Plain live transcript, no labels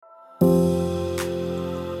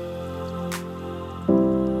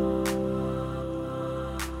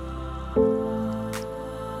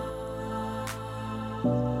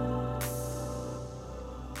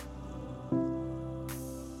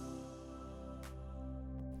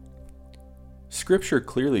Scripture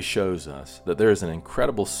clearly shows us that there is an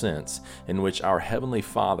incredible sense in which our Heavenly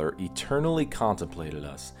Father eternally contemplated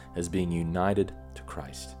us as being united to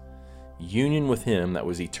Christ. Union with Him that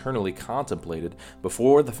was eternally contemplated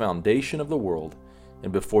before the foundation of the world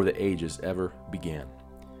and before the ages ever began.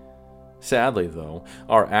 Sadly, though,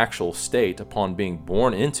 our actual state upon being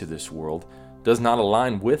born into this world does not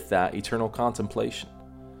align with that eternal contemplation.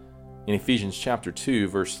 In Ephesians chapter 2,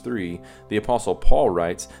 verse 3, the Apostle Paul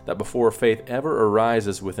writes that before faith ever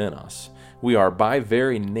arises within us, we are by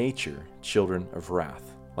very nature children of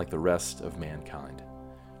wrath, like the rest of mankind.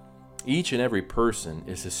 Each and every person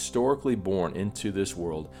is historically born into this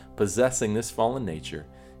world, possessing this fallen nature,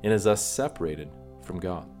 and is thus separated from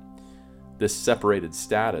God. This separated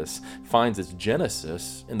status finds its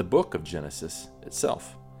genesis in the book of Genesis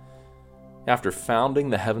itself. After founding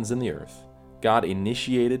the heavens and the earth, God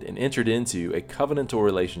initiated and entered into a covenantal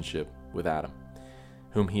relationship with Adam,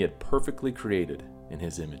 whom He had perfectly created in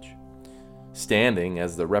His image. Standing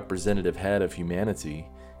as the representative head of humanity,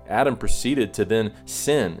 Adam proceeded to then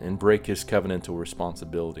sin and break his covenantal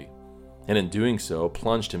responsibility, and in doing so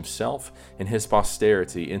plunged himself and his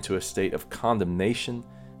posterity into a state of condemnation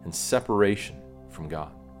and separation from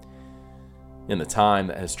God. In the time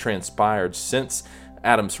that has transpired since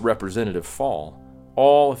Adam's representative fall,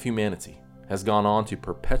 all of humanity has gone on to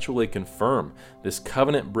perpetually confirm this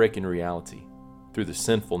covenant-breaking reality through the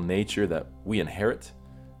sinful nature that we inherit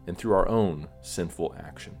and through our own sinful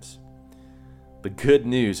actions. The good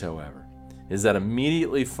news, however, is that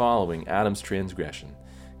immediately following Adam's transgression,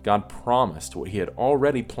 God promised what He had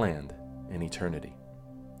already planned in eternity: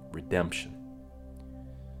 redemption.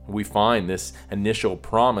 We find this initial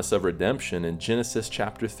promise of redemption in Genesis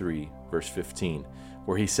chapter 3, verse 15,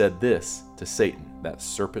 where He said this to Satan, that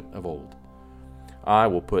serpent of old: I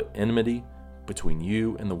will put enmity between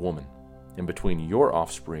you and the woman, and between your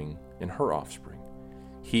offspring and her offspring.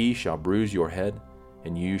 He shall bruise your head,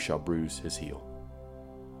 and you shall bruise his heel.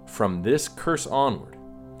 From this curse onward,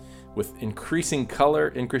 with increasing color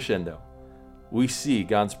and crescendo, we see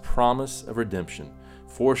God's promise of redemption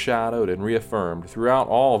foreshadowed and reaffirmed throughout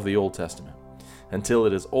all of the Old Testament, until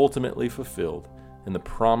it is ultimately fulfilled in the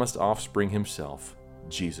promised offspring Himself,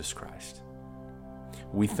 Jesus Christ.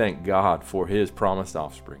 We thank God for His promised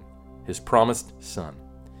offspring, His promised Son,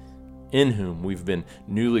 in whom we've been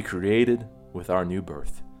newly created with our new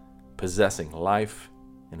birth, possessing life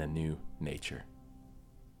and a new nature.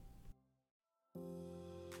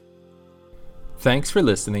 Thanks for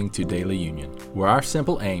listening to Daily Union, where our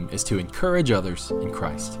simple aim is to encourage others in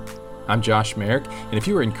Christ. I'm Josh Merrick, and if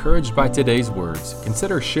you were encouraged by today's words,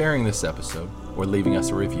 consider sharing this episode or leaving us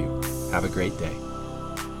a review. Have a great day.